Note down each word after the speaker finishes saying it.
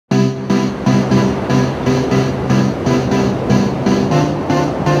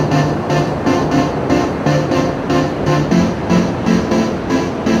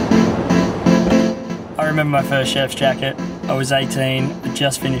my first chef's jacket. I was 18, I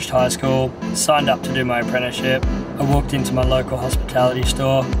just finished high school, signed up to do my apprenticeship. I walked into my local hospitality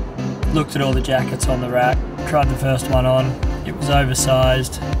store, looked at all the jackets on the rack, tried the first one on. It was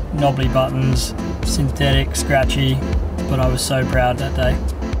oversized, knobbly buttons, synthetic, scratchy, but I was so proud that day.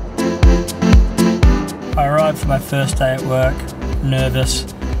 I arrived for my first day at work, nervous,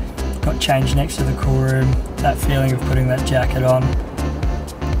 got changed next to the cool room. That feeling of putting that jacket on,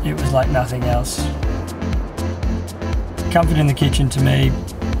 it was like nothing else. Comfort in the kitchen to me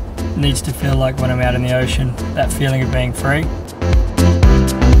needs to feel like when I'm out in the ocean, that feeling of being free.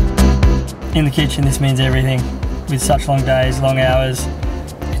 In the kitchen this means everything. With such long days, long hours,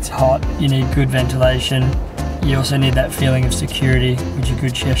 it's hot, you need good ventilation. You also need that feeling of security which a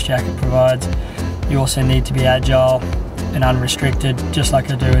good chef's jacket provides. You also need to be agile and unrestricted, just like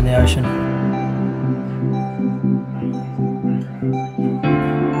I do in the ocean.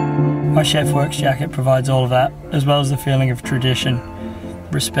 My Chef Works jacket provides all of that, as well as the feeling of tradition,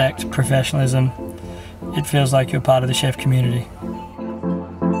 respect, professionalism. It feels like you're part of the chef community.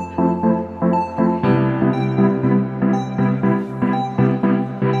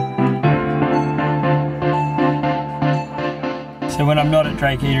 So when I'm not at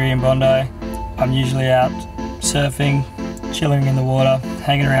Drake Eatery in Bondi, I'm usually out surfing, chilling in the water,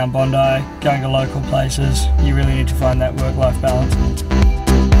 hanging around Bondi, going to local places. You really need to find that work-life balance.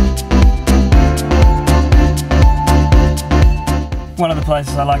 One of the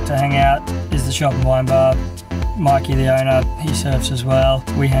places I like to hang out is the Shop and Wine Bar. Mikey, the owner, he surfs as well.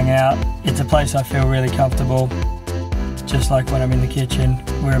 We hang out. It's a place I feel really comfortable, just like when I'm in the kitchen,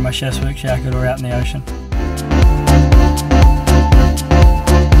 wearing my Chef's Works jacket or out in the ocean.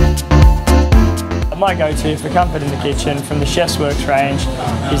 My go-to for comfort in the kitchen from the Chef's Works range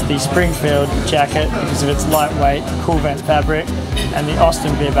is the Springfield jacket because of its lightweight, cool vent fabric, and the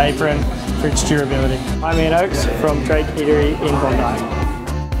Austin bib apron for its durability. I'm Ian Oakes from Drake Eatery in Bondi.